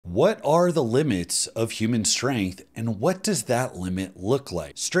What are the limits of human strength, and what does that limit look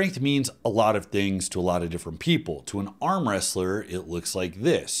like? Strength means a lot of things to a lot of different people. To an arm wrestler, it looks like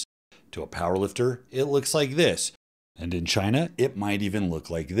this. To a powerlifter, it looks like this. And in China, it might even look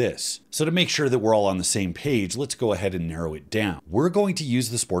like this. So to make sure that we're all on the same page, let's go ahead and narrow it down. We're going to use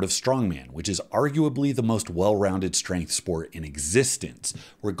the sport of strongman, which is arguably the most well-rounded strength sport in existence.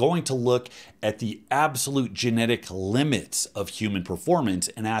 We're going to look at the absolute genetic limits of human performance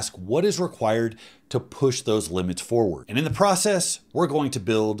and ask what is required to push those limits forward. And in the process, we're going to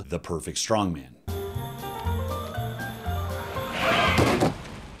build the perfect strongman.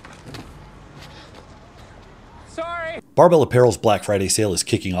 Barbell Apparel's Black Friday sale is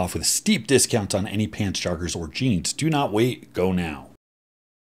kicking off with steep discounts on any pants, joggers, or jeans. Do not wait, go now.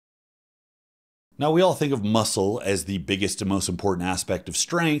 Now, we all think of muscle as the biggest and most important aspect of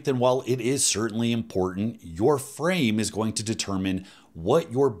strength, and while it is certainly important, your frame is going to determine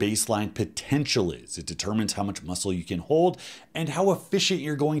what your baseline potential is. It determines how much muscle you can hold and how efficient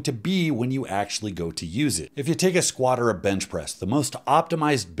you're going to be when you actually go to use it. If you take a squat or a bench press, the most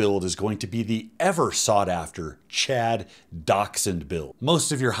optimized build is going to be the ever sought after Chad Dachshund build.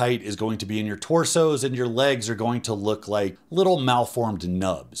 Most of your height is going to be in your torsos, and your legs are going to look like little malformed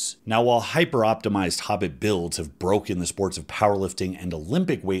nubs. Now, while hyper optimized Hobbit builds have broken the sports of powerlifting and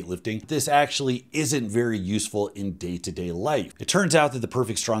Olympic weightlifting, this actually isn't very useful in day-to-day life. It turns out that the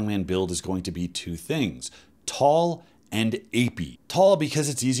perfect strongman build is going to be two things: tall and apey. Tall because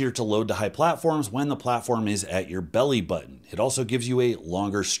it's easier to load to high platforms when the platform is at your belly button. It also gives you a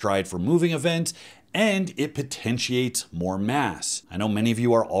longer stride for moving events, and it potentiates more mass. I know many of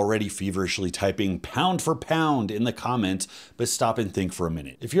you are already feverishly typing pound for pound in the comments, but stop and think for a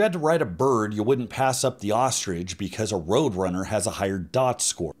minute. If you had to ride a bird, you wouldn't pass up the ostrich because a roadrunner has a higher DOT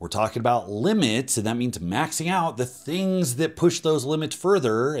score. We're talking about limits, and that means maxing out the things that push those limits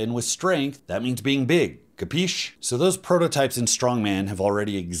further, and with strength, that means being big. Capiche? So those prototypes in strongman have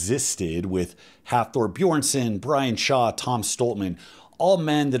already existed with Hafthor Bjornsson, Brian Shaw, Tom Stoltman, all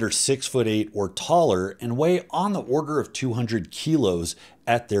men that are 6'8" or taller and weigh on the order of 200 kilos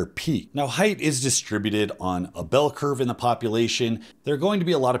at their peak. Now, height is distributed on a bell curve in the population. There are going to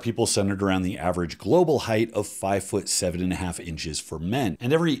be a lot of people centered around the average global height of 5'7.5" for men.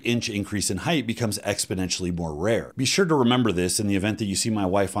 And every inch increase in height becomes exponentially more rare. Be sure to remember this in the event that you see my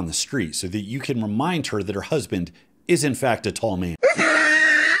wife on the street, so that you can remind her that her husband is in fact a tall man.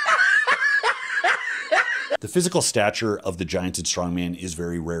 The physical stature of the giants and strongman is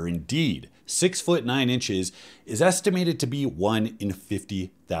very rare indeed. 6'9" is estimated to be 1 in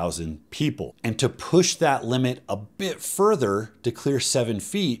 50,000 people. And to push that limit a bit further, to clear 7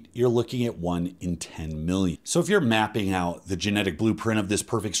 feet, you're looking at 1 in 10 million. So if you're mapping out the genetic blueprint of this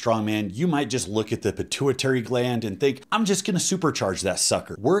perfect strongman, you might just look at the pituitary gland and think, I'm just gonna supercharge that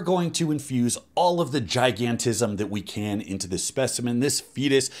sucker. We're going to infuse all of the gigantism that we can into this specimen. This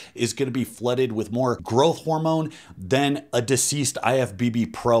fetus is gonna be flooded with more growth hormone than a deceased IFBB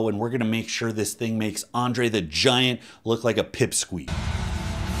pro, and we're gonna make sure this thing makes Andre the Giant look like a pipsqueak.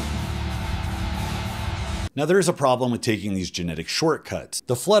 Now, there is a problem with taking these genetic shortcuts.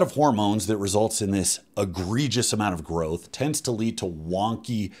 The flood of hormones that results in this egregious amount of growth tends to lead to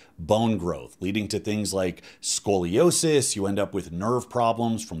wonky bone growth, leading to things like scoliosis. You end up with nerve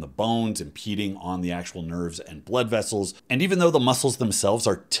problems from the bones impeding on the actual nerves and blood vessels. And even though the muscles themselves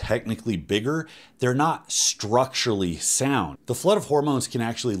are technically bigger, they're not structurally sound. The flood of hormones can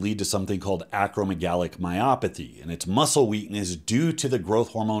actually lead to something called acromegalic myopathy, and it's muscle weakness due to the growth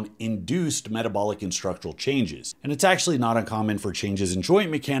hormone-induced metabolic and structural changes. And it's actually not uncommon for changes in joint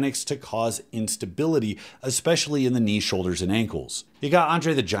mechanics to cause instability, especially in the knees, shoulders, and ankles. You got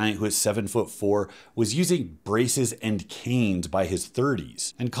Andre the Giant, who is 7'4", was using braces and canes by his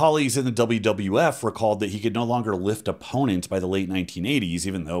 30s. And colleagues in the WWF recalled that he could no longer lift opponents by the late 1980s,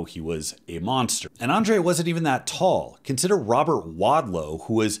 even though he was a monster. And Andre wasn't even that tall. Consider Robert Wadlow,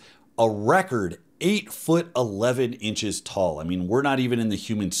 who was a record 8'11" tall. I mean, we're not even in the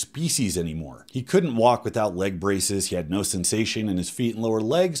human species anymore. He couldn't walk without leg braces, he had no sensation in his feet and lower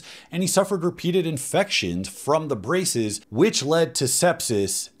legs, and he suffered repeated infections from the braces, which led to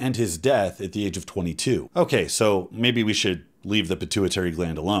sepsis and his death at the age of 22. Okay, so maybe we should leave the pituitary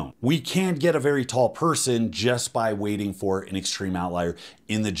gland alone. We can get a very tall person just by waiting for an extreme outlier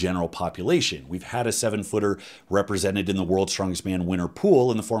in the general population. We've had a 7-footer represented in the World's Strongest Man winner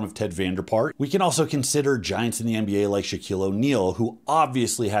pool in the form of Ted Vanderpart. We can also consider giants in the NBA like Shaquille O'Neal, who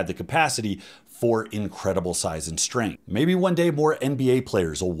obviously had the capacity for incredible size and strength. Maybe one day more NBA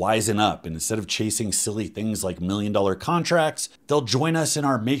players will wisen up, and instead of chasing silly things like million-dollar contracts, they'll join us in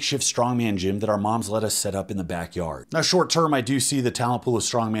our makeshift strongman gym that our moms let us set up in the backyard. Now, short term, I do see the talent pool of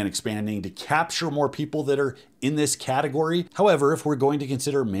strongman expanding to capture more people that are in this category. However, if we're going to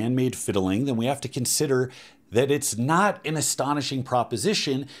consider man-made fiddling, then we have to consider that it's not an astonishing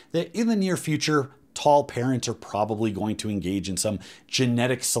proposition that in the near future, tall parents are probably going to engage in some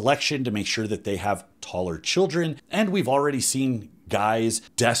genetic selection to make sure that they have taller children. And we've already seen guys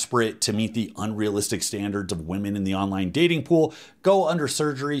desperate to meet the unrealistic standards of women in the online dating pool go under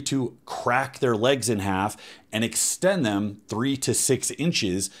surgery to crack their legs in half and extend them 3 to 6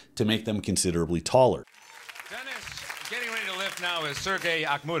 inches to make them considerably taller. Dennis, getting ready to lift now is Sergei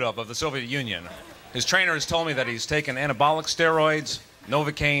Akhmudov of the Soviet Union. His trainer has told me that he's taken anabolic steroids,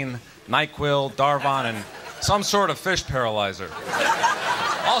 Novocaine, NyQuil, Darvon, and some sort of fish paralyzer.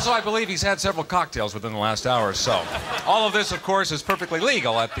 Also, I believe he's had several cocktails within the last hour or so. All of this, of course, is perfectly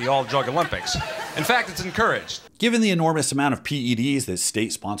legal at the All-Drug Olympics. In fact, it's encouraged. Given the enormous amount of PEDs that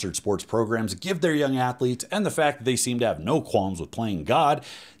state-sponsored sports programs give their young athletes, and the fact that they seem to have no qualms with playing God,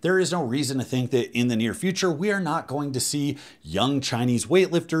 there is no reason to think that in the near future, we are not going to see young Chinese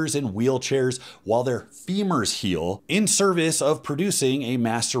weightlifters in wheelchairs while their femurs heal in service of producing a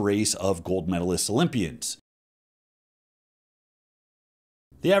master race of gold medalist Olympians.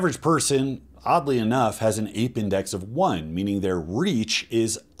 The average person, oddly enough, has an ape index of 1, meaning their reach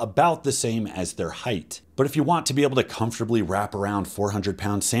is about the same as their height. But if you want to be able to comfortably wrap around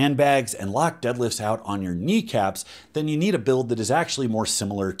 400-pound sandbags and lock deadlifts out on your kneecaps, then you need a build that is actually more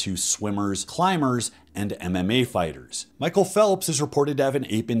similar to swimmers, climbers, and MMA fighters. Michael Phelps is reported to have an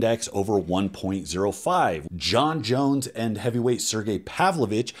ape index over 1.05. John Jones and heavyweight Sergey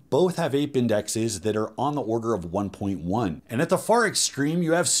Pavlovich both have ape indexes that are on the order of 1.1. And at the far extreme,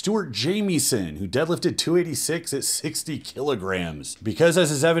 you have Stuart Jamieson, who deadlifted 286 at 60 kilograms. Because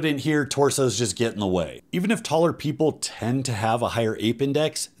as is evident here, torsos just get in the way. Even if taller people tend to have a higher ape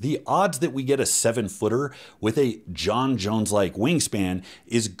index, the odds that we get a 7-footer with a John Jones-like wingspan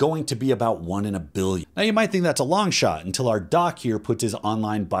is going to be about 1 in a billion. Now you might think that's a long shot until our doc here puts his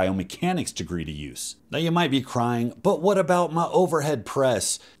online biomechanics degree to use. Now you might be crying, but what about my overhead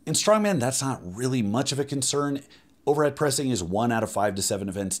press? In strongman, that's not really much of a concern. Overhead pressing is 1 out of 5 to 7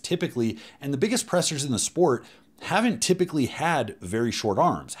 events typically, and the biggest pressers in the sport haven't typically had very short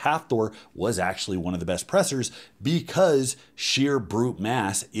arms. Hathor was actually one of the best pressers because sheer brute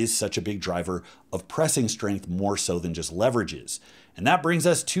mass is such a big driver of pressing strength more so than just leverages. And that brings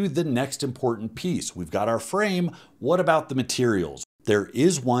us to the next important piece. We've got our frame. What about the materials? There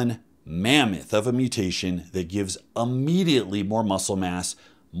is one mammoth of a mutation that gives immediately more muscle mass,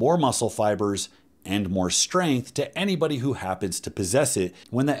 more muscle fibers, and more strength to anybody who happens to possess it.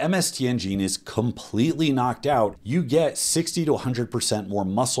 When the MSTN gene is completely knocked out, you get 60 to 100% more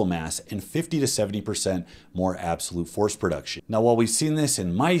muscle mass and 50 to 70% more absolute force production. Now, while we've seen this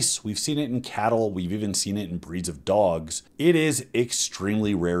in mice, we've seen it in cattle, we've even seen it in breeds of dogs, it is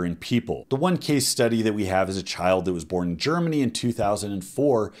extremely rare in people. The one case study that we have is a child that was born in Germany in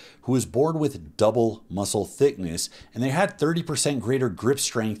 2004 who was born with double muscle thickness, and they had 30% greater grip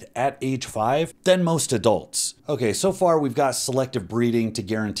strength at age 5 than most adults. Okay, so far we've got selective breeding to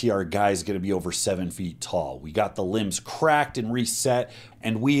guarantee our guy's gonna be over 7 feet tall. We got the limbs cracked and reset,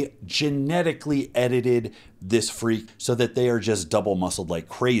 and we genetically edited this freak so that they are just double muscled like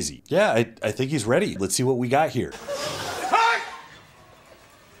crazy. Yeah, I think he's ready. Let's see what we got here.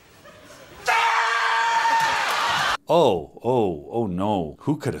 Oh no.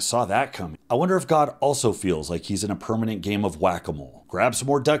 Who could have saw that coming? I wonder if God also feels like he's in a permanent game of whack-a-mole. Grab some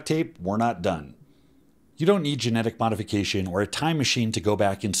more duct tape, we're not done. You don't need genetic modification or a time machine to go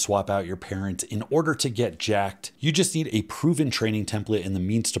back and swap out your parents in order to get jacked. You just need a proven training template and the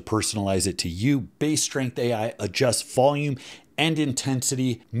means to personalize it to you. Base Strength AI adjusts volume and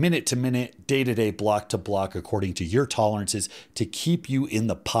intensity, minute to minute, day to day, block to block, according to your tolerances to keep you in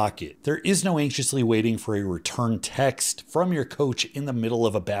the pocket. There is no anxiously waiting for a return text from your coach in the middle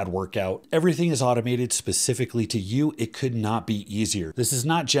of a bad workout. Everything is automated specifically to you. It could not be easier. This is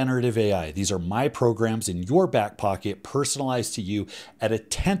not generative AI. These are my programs in your back pocket, personalized to you at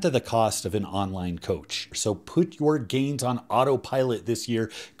 1/10 of the cost of an online coach. So put your gains on autopilot this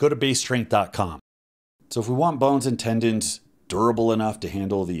year. Go to BaseStrength.com. So if we want bones and tendons durable enough to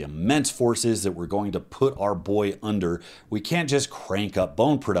handle the immense forces that we're going to put our boy under, we can't just crank up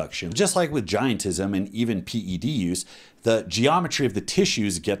bone production. Just like with giantism and even PED use, the geometry of the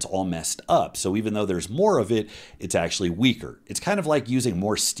tissues gets all messed up. So even though there's more of it, it's actually weaker. It's kind of like using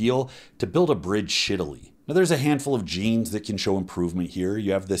more steel to build a bridge shittily. Now there's a handful of genes that can show improvement here.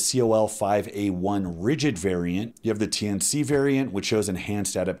 You have the COL5A1 rigid variant, you have the TNC variant, which shows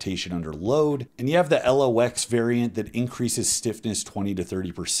enhanced adaptation under load, and you have the LOX variant that increases stiffness 20 to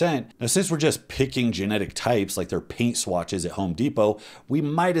 30%. Now since we're just picking genetic types like they're paint swatches at Home Depot, we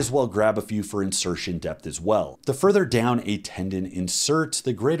might as well grab a few for insertion depth as well. The further down a tendon inserts,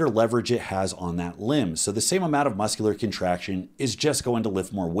 the greater leverage it has on that limb. So the same amount of muscular contraction is just going to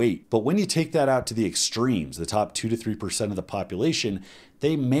lift more weight. But when you take that out to the extreme, the top 2 to 3% of the population,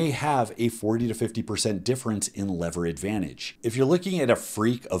 they may have a 40 to 50% difference in lever advantage. If you're looking at a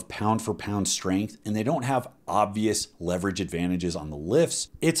freak of pound for pound strength and they don't have obvious leverage advantages on the lifts,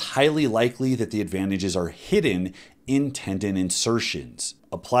 it's highly likely that the advantages are hidden in tendon insertions.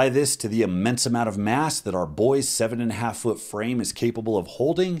 Apply this to the immense amount of mass that our boy's 7.5-foot frame is capable of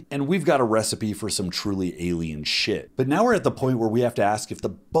holding, and we've got a recipe for some truly alien shit. But now we're at the point where we have to ask if the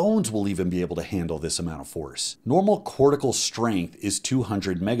bones will even be able to handle this amount of force. Normal cortical strength is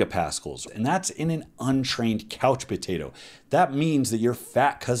 200 megapascals, and that's in an untrained couch potato. That means that your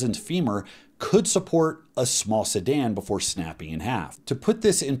fat cousin's femur could support a small sedan before snapping in half. To put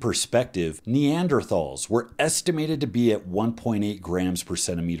this in perspective, Neanderthals were estimated to be at 1.8 grams per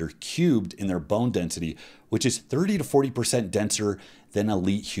centimeter cubed in their bone density, which is 30 to 40% denser than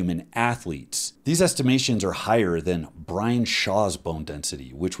elite human athletes. These estimations are higher than Brian Shaw's bone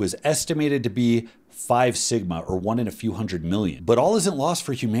density, which was estimated to be 5 sigma, or 1 in a few hundred million. But all isn't lost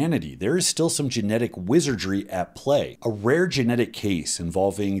for humanity. There is still some genetic wizardry at play. A rare genetic case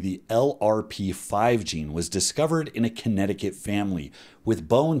involving the LRP5 gene was discovered in a Connecticut family with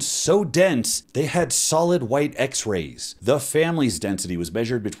bones so dense they had solid white x-rays. The family's density was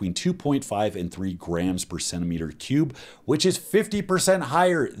measured between 2.5 and 3 grams per centimeter cube, which is 50%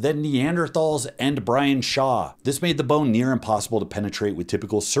 higher than Neanderthals and Brian Shaw. This made the bone near impossible to penetrate with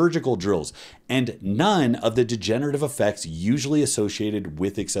typical surgical drills, and none of the degenerative effects usually associated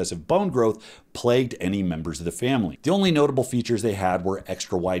with excessive bone growth plagued any members of the family. The only notable features they had were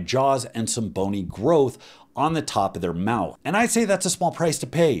extra wide jaws and some bony growth on the top of their mouth. And I'd say that's a small price to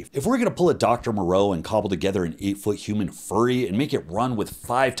pay. If we're gonna pull a Dr. Moreau and cobble together an 8-foot human furry and make it run with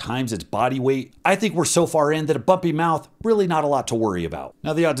 5 times its body weight, I think we're so far in that a bumpy mouth, really not a lot to worry about.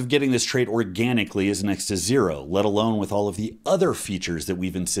 Now the odds of getting this trait organically is next to zero, let alone with all of the other features that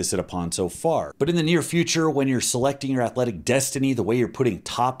we've insisted upon so far. But in the near future, when you're selecting your athletic destiny the way you're putting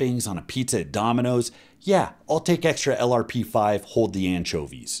toppings on a pizza at Domino's, yeah, I'll take extra LRP5, hold the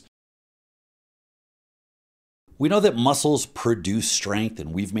anchovies. We know that muscles produce strength,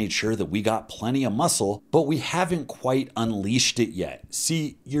 and we've made sure that we got plenty of muscle, but we haven't quite unleashed it yet.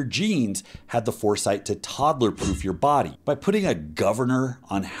 See, your genes had the foresight to toddler-proof your body. By putting a governor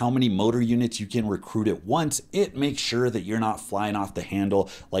on how many motor units you can recruit at once, it makes sure that you're not flying off the handle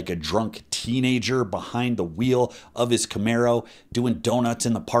like a drunk teenager behind the wheel of his Camaro doing donuts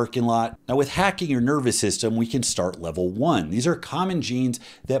in the parking lot. Now with hacking your nervous system, we can start level 1. These are common genes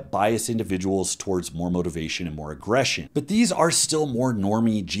that bias individuals towards more motivation and more aggression. But these are still more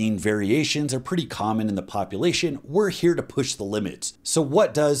normie gene variations, are pretty common in the population. We're here to push the limits. So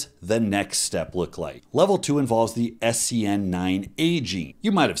what does the next step look like? Level 2 involves the SCN9A gene.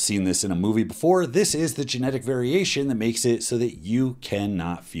 You might have seen this in a movie before. This is the genetic variation that makes it so that you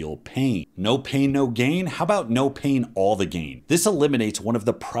cannot feel pain. No pain, no gain? How about no pain, all the gain? This eliminates one of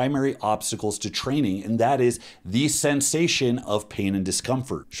the primary obstacles to training, and that is the sensation of pain and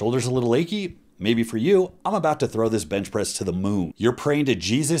discomfort. Shoulders a little achy? Maybe for you, I'm about to throw this bench press to the moon. You're praying to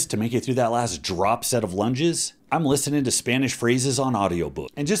Jesus to make it through that last drop set of lunges? I'm listening to Spanish phrases on audiobook.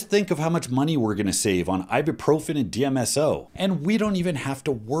 And just think of how much money we're gonna save on ibuprofen and DMSO. And we don't even have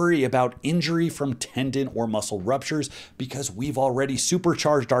to worry about injury from tendon or muscle ruptures because we've already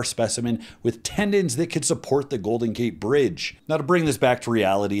supercharged our specimen with tendons that could support the Golden Gate Bridge. Now to bring this back to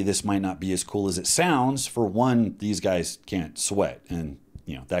reality, this might not be as cool as it sounds. For one, these guys can't sweat, and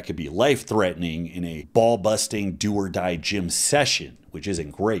that could be life-threatening in a ball-busting, do-or-die gym session, which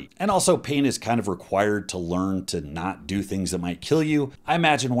isn't great. And also, pain is kind of required to learn to not do things that might kill you. I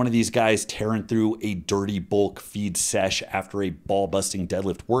imagine one of these guys tearing through a dirty bulk feed sesh after a ball-busting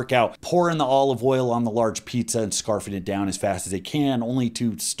deadlift workout, pouring the olive oil on the large pizza and scarfing it down as fast as they can, only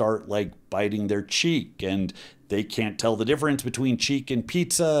to start, biting their cheek, and they can't tell the difference between cheek and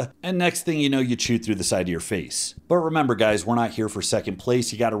pizza, and next thing you know, you chew through the side of your face. But remember guys, we're not here for second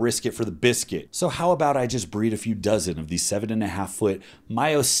place, you gotta risk it for the biscuit. So how about I just breed a few dozen of these 7.5-foot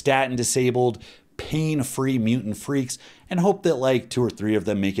myostatin disabled, pain-free mutant freaks and hope that like 2 or 3 of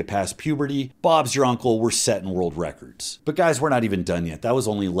them make it past puberty. Bob's your uncle, we're setting world records. But guys, we're not even done yet. That was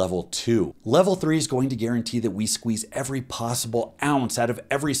only level 2. Level 3 is going to guarantee that we squeeze every possible ounce out of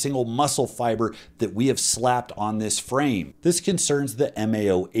every single muscle fiber that we have slapped on this frame. This concerns the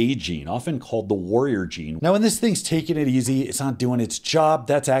MAOA gene, often called the warrior gene. Now, when this thing's taking it easy, it's not doing its job,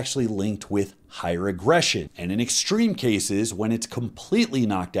 that's actually linked with higher aggression. And in extreme cases, when it's completely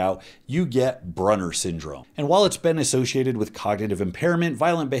knocked out, you get Brunner syndrome. And while it's been associated with cognitive impairment,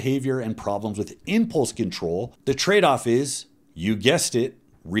 violent behavior, and problems with impulse control, the trade-off is, you guessed it,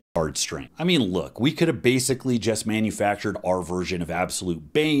 retard strength. I mean, look, we could have basically just manufactured our version of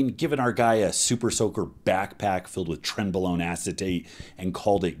absolute bane, given our guy a super soaker backpack filled with trenbolone acetate, and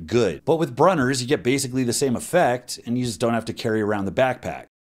called it good. But with Brunners, you get basically the same effect, and you just don't have to carry around the backpack.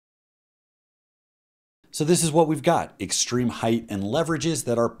 So this is what we've got: extreme height and leverages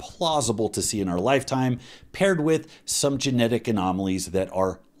that are plausible to see in our lifetime, paired with some genetic anomalies that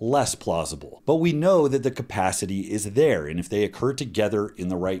are less plausible. But we know that the capacity is there, and if they occur together in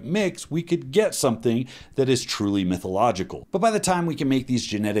the right mix, we could get something that is truly mythological. But by the time we can make these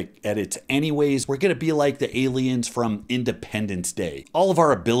genetic edits anyways, we're gonna be like the aliens from Independence Day. All of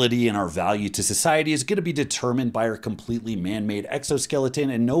our ability and our value to society is gonna be determined by our completely man-made exoskeleton,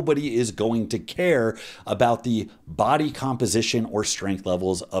 and nobody is going to care about the body composition or strength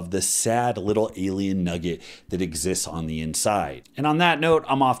levels of the sad little alien nugget that exists on the inside. And on that note,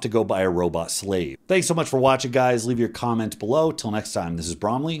 I'm off to go buy a robot slave. Thanks so much for watching, guys. Leave your comments below. Till next time, this is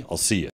Bromley. I'll see you.